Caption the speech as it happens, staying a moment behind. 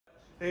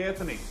Hey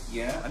Anthony.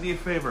 Yeah? I need a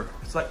favor.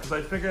 It's like, cause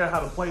I figured out how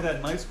to play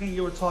that nice game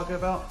you were talking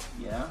about.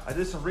 Yeah? I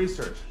did some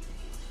research.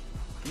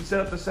 Can you set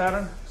up the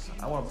Saturn?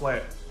 I want to play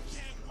it.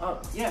 Oh,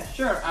 yeah,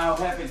 sure. I'll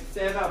have it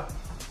set up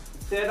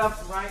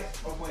right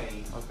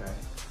away. Okay.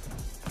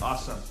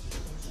 Awesome.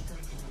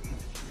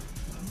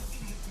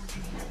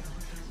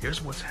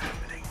 Here's what's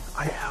happening.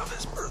 I have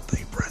his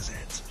birthday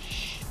present.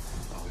 Shh.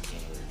 Okay.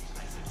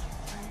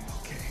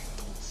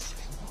 Don't say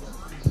a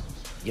word.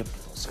 Yep.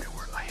 Don't say a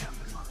word. I have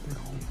his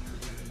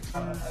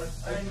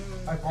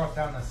I brought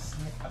down a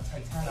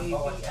Titanic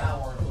boa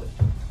tower.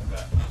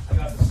 I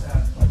got the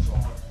Saturn. That's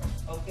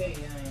all. Okay,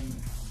 I'm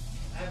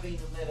having a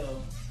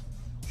little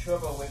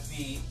trouble with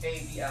the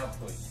AV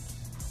output.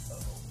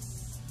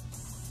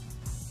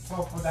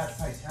 So for that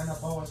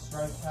Titanic boa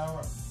strike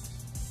tower.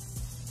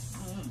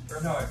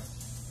 No,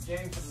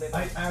 James,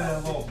 I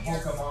added a little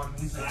Pokemon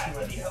music to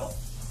it. help?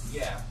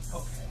 Yeah.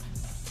 Okay.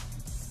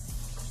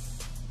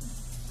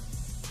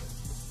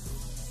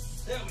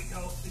 There we go.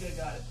 I think I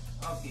got it.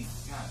 Okay,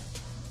 got it.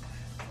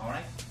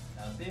 Alright.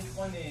 Now this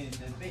one is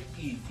a bit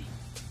easy.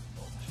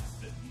 Oh,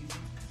 a bit easy.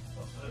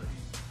 Oh, better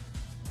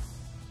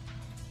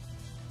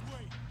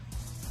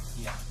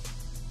easy. Yeah.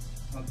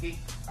 Okay.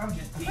 I'm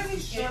just pretty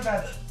sure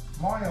that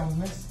Mario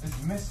is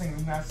missing,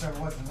 and that's what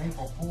was an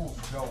April Fool's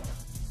joke.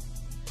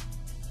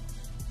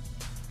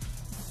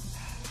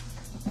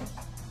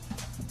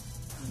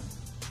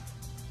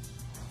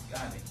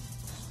 Got it.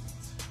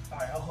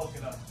 Alright, I'll hook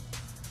it up.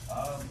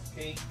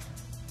 Okay.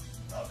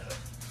 I'll do it.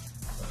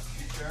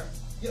 You sure?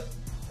 Yep.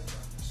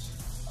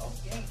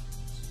 Okay.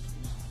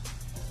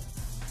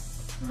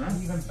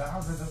 And even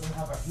Bowser doesn't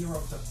have a hero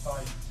to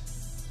fight.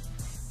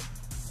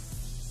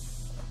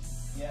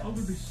 Yeah. I'm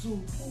gonna be so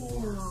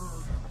bored.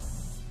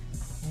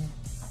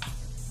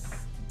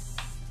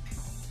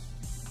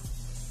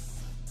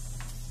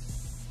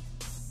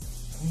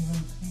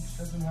 Even Peach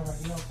doesn't have a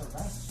hero to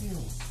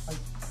rescue.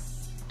 Like,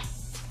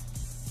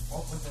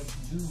 what would they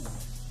do?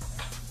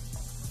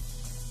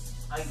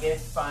 I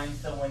guess find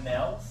someone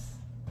else.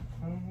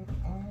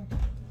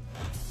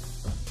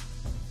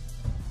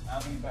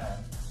 I'll be back.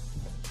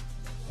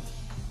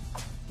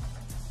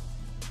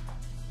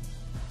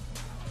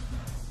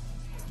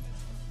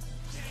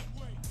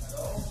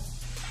 Hello?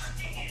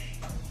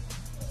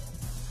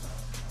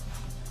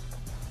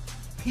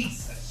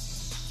 Piece of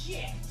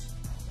shit.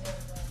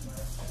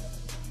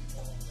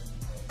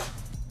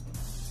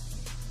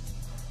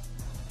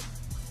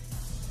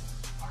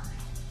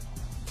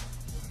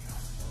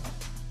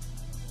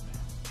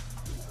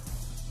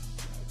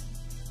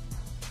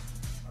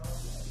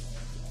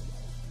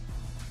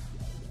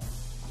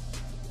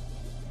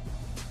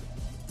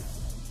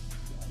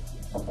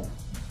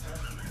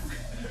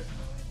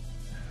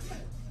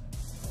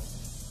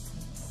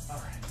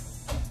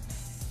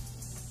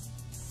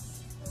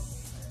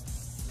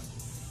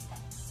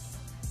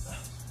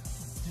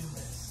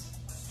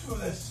 Do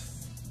this.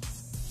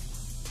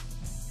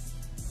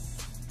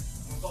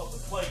 I'm about to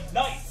play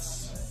Knights.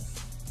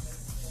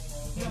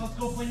 Yeah, let's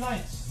go play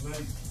Knights.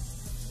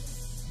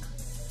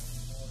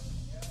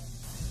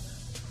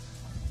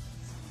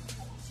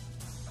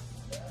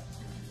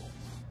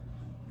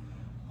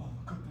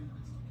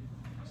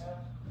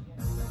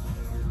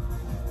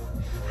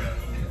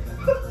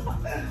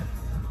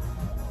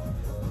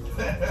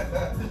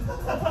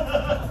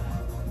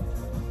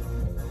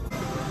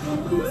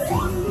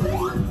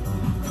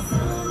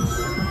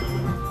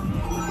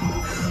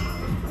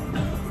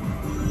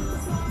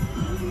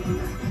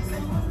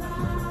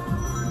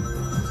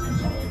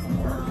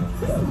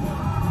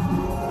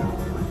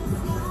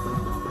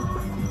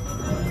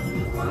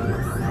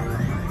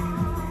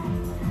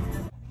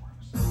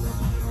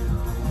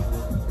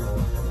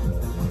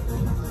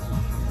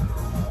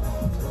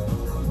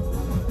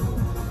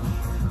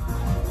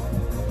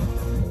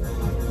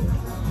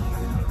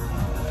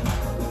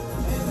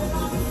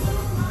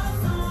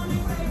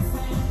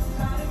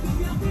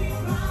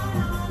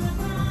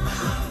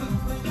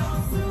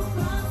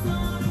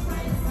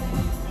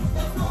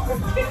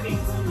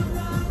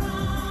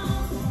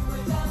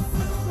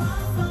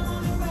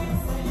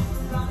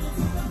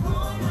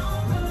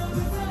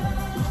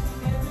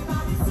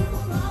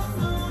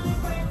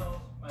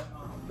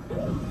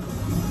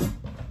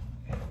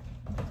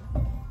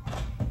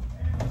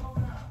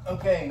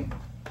 Okay.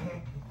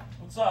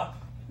 What's up?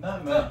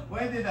 Nothing, man.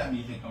 Where did that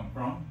music come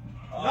from?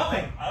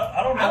 Nothing.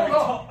 I don't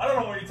know. I don't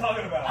know what you're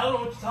talking about. I don't know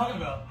what you're talking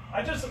about.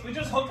 We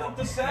just hooked up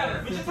the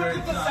Saturn. We just hooked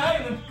up the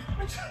Saturn.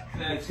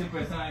 The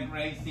Supersonic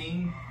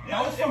Racing.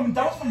 That was from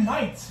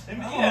Knights.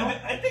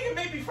 Yeah, I think it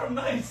may be from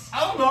Nice.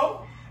 I don't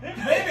know.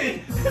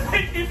 Maybe. It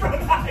may be from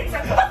Nice.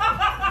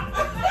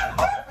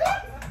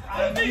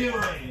 I knew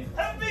it.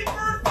 Happy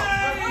birthday!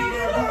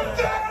 Happy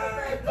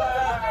birthday!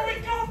 We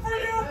go for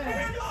you!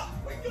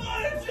 We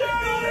got it, Jay!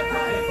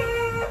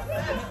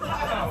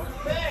 Oh,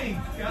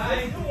 thanks,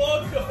 guys. You're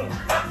welcome.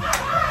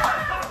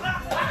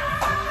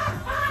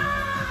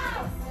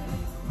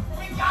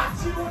 We got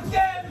you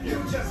again. You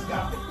just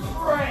got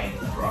pranked,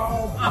 bro.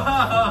 Oh,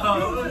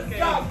 You just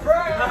got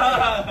pranked.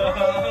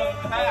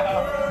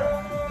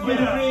 You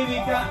really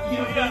got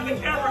Yeah, the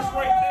camera's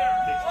right there.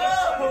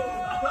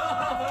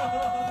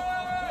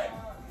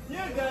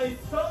 You guys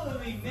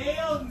totally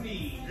nailed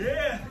me.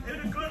 Yeah, in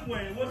a good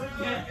way. It wasn't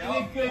good. Yeah,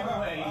 in a good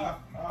way.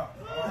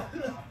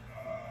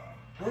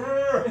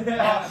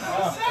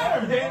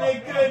 In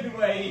a good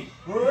way.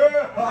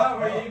 How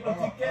were you able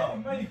to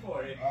get money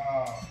for it?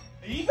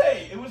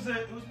 eBay. It was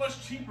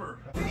much cheaper.